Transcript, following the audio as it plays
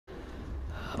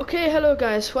Okay, hello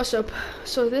guys, what's up?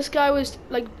 So this guy was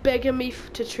like begging me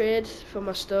to trade for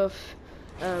my stuff,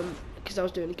 because I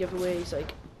was doing a giveaway. He's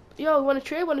like, "Yo, wanna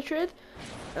trade? Wanna trade?"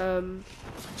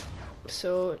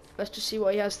 So let's just see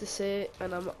what he has to say.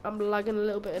 And I'm lagging a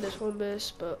little bit in his home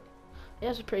base, but he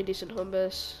has a pretty decent home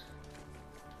base.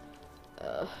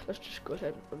 Let's just go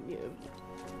ahead and unmute him.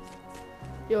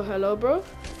 Yo, hello, bro.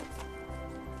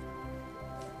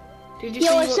 Did you Yo,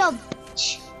 say what's up?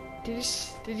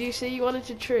 Did you say you wanted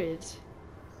to trade?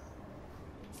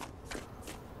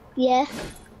 Yeah.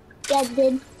 Yeah, I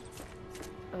did.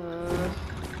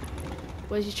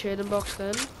 Where's your trading box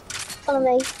then? Follow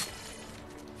me.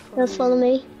 No, follow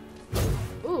me.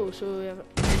 Oh, so we have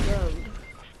it down.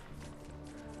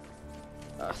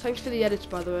 Thanks for the edits,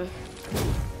 by the way.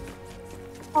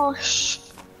 Oh, shh.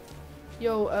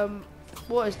 Yo,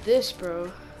 what is this,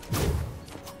 bro?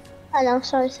 I know,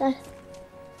 sorry.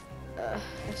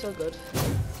 It's all good.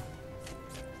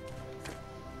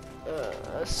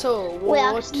 So, Wait,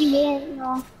 what? actually, yeah,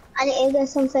 no. I need to get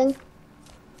something.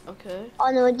 Okay. Oh,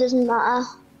 no, it doesn't matter.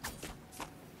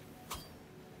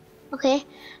 Okay.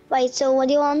 Right, so what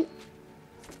do you want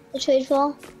to trade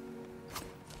for?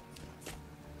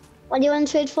 What do you want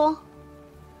to trade for?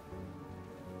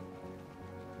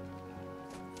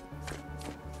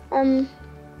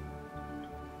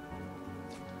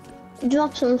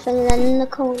 Drop something and then in the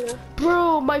corner.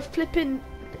 Bro, my flipping...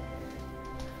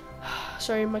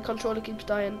 Sorry, my controller keeps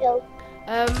dying. Yo,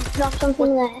 drop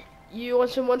something there. You want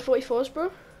some 144s,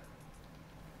 bro?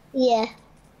 Yeah,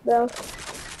 bro.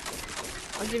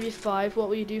 I'll give you 5. What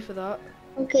will you do for that?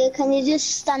 Okay, can you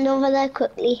just stand over there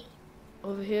quickly?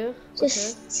 Over here?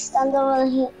 Just stand over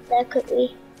there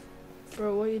quickly.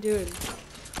 Bro, what are you doing?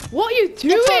 What are you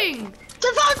doing?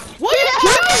 The phone! What are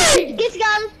you doing? Get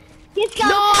gone! Get gone!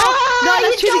 No! Ah, No,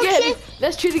 let's you trade dog again. shit.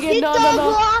 Let's trade again. You No, dog no,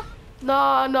 no. what?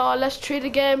 No, let's trade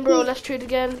again, bro. Let's trade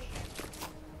again.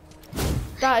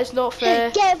 That is not fair.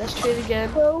 Get Let's trade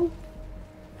again. Bro.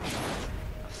 I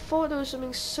thought there was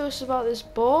something sus about this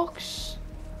box.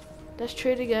 Let's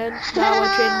trade again. No,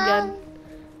 we're trading again.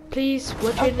 Please,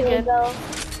 we're trading Okay, again. bro.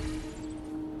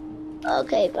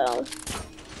 Okay, bro.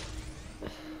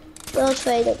 We'll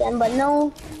trade again, but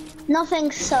no, nothing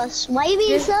sus. Why you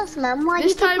being sus, man? Why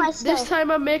you took my stuff? This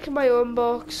time I'm making my own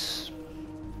box.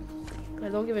 I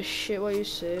don't give a shit what you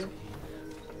say.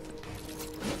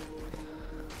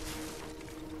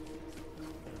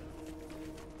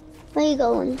 Where you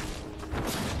going?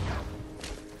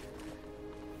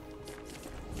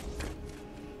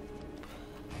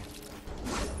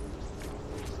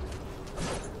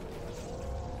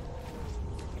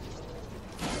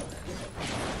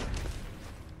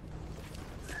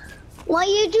 What are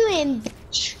you doing,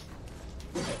 bitch?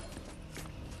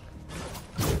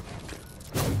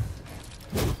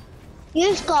 You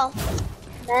just go,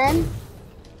 man.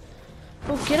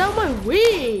 Bro, get out of my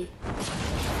way!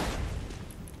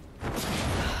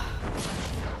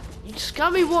 You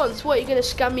scam me once, what, you gonna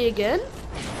scam me again?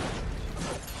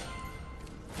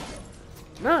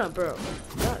 Nah, bro.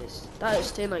 That is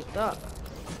staying like that.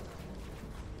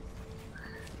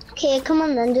 Okay, come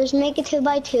on then, just make it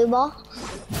 2x2 box.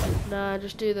 Nah,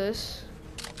 just do this.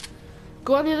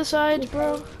 Go on the other side,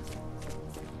 bro.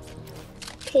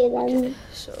 Okay then.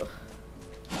 So.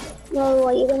 No,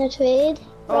 what you gonna trade?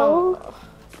 Bro? Oh.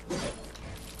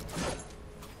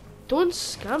 Don't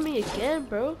scam me again,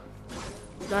 bro.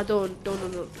 Nah, don't.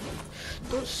 Don't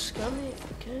scam me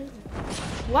again.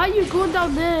 Why are you going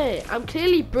down there? I'm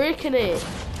clearly breaking it.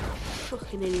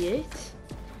 Fucking idiot.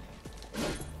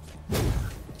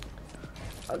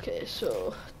 Okay,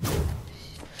 so.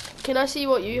 Can I see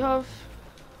what you have?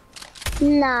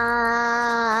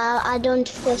 Nah, I don't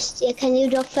trust you. Can you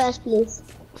drop first, please?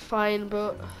 Fine,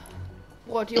 but.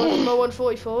 What, do you want more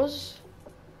 144s?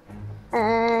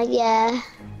 Yeah.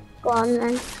 Go on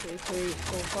then. 2, 3,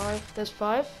 4, 5. There's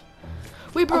 5.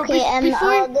 Wait, bro, Okay, before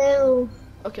I'll do...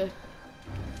 Okay.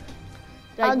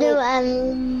 I'll do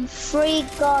 3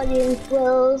 Guardian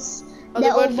Quills.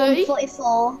 They're all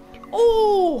 144.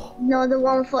 Oh! No, the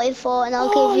 144, and I'll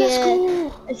give you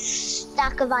a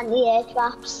stack of anti-air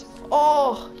traps.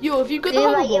 Oh, yo, have you got the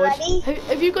hoverboard? You ready?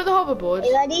 Have you got the hoverboard?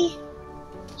 You ready?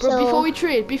 Bro, So,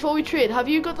 before we trade, have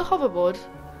you got the hoverboard?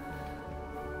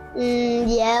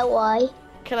 Yeah, why?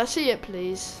 Can I see it,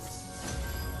 please?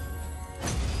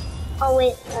 Oh,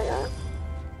 wait, no.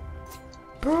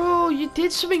 Bro, you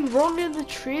did something wrong in the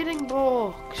trading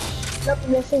box. Look,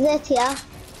 this is it, yeah?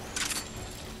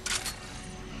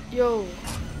 Yo.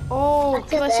 Oh,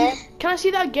 That's can I see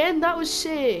that again? That was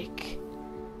sick.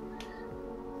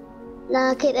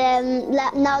 Now, okay,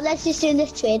 now let's just do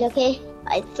this trade, okay?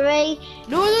 Right, 3,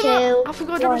 No, 2, I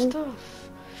forgot all my 1. stuff.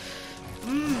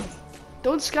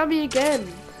 Don't scam me again.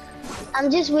 I'm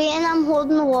just waiting, I'm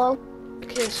holding the wall.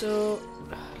 Okay, so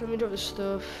let me drop this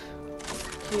stuff.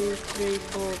 2, 3,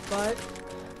 4, 5.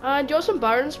 And do you want some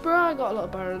barons, bro? I got a lot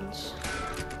of barons.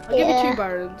 I'll give you 2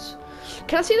 barons.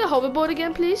 Can I see the hoverboard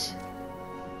again, please?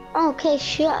 Okay,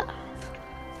 sure.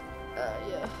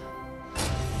 Yeah.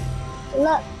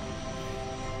 Look.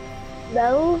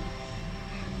 No.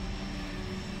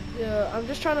 Yeah, I'm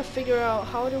just trying to figure out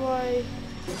how do I...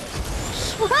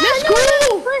 Let's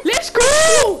go! Let's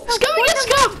go! Scum against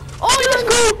scum! Oh, let's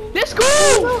go! Let's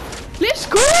go! Let's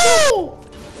go!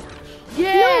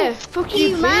 Yeah! Fuck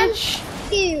you, bitch!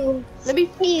 You. Let me...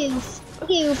 You.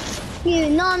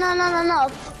 No.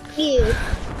 You.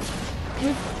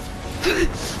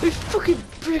 We fucking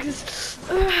break this.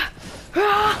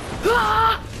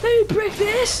 Let me break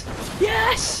this.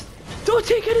 Yes. Don't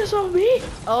take this on me.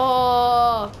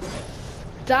 Oh,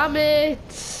 damn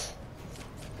it.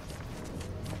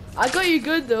 I got you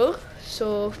good though.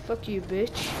 So fuck you,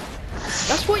 bitch.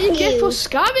 That's what you get for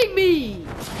scamming me.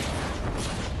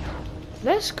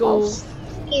 Let's go.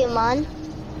 You man.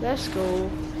 Let's go.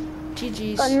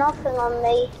 GG's. Got nothing on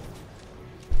me.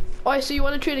 Alright, so you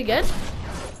want to trade again?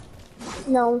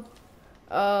 No.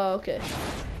 Oh, okay.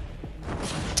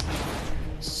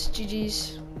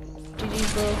 GG's.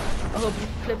 GG's, bro. I hope you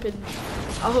flipping.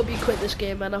 I hope you quit this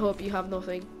game, and I hope you have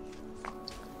nothing.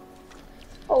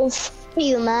 Oh,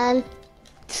 you, man.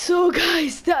 So,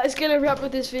 guys, that is gonna wrap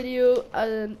up this video.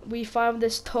 And we found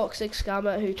this toxic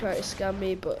scammer who tried to scam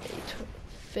me, but he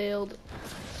failed.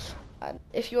 And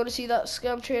if you want to see that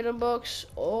scam trading box,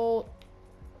 oh,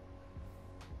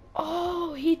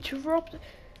 he dropped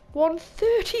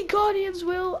 130 Guardian's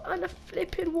Will and a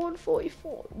flipping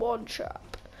 144 one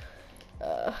trap.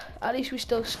 At least we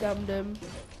still scammed him.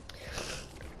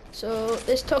 So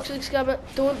this toxic scammer,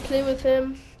 don't play with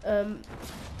him.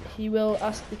 He will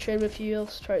ask to trade with you, he'll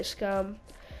try to scam.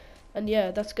 And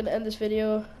yeah, that's gonna end this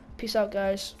video. Peace out,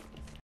 guys.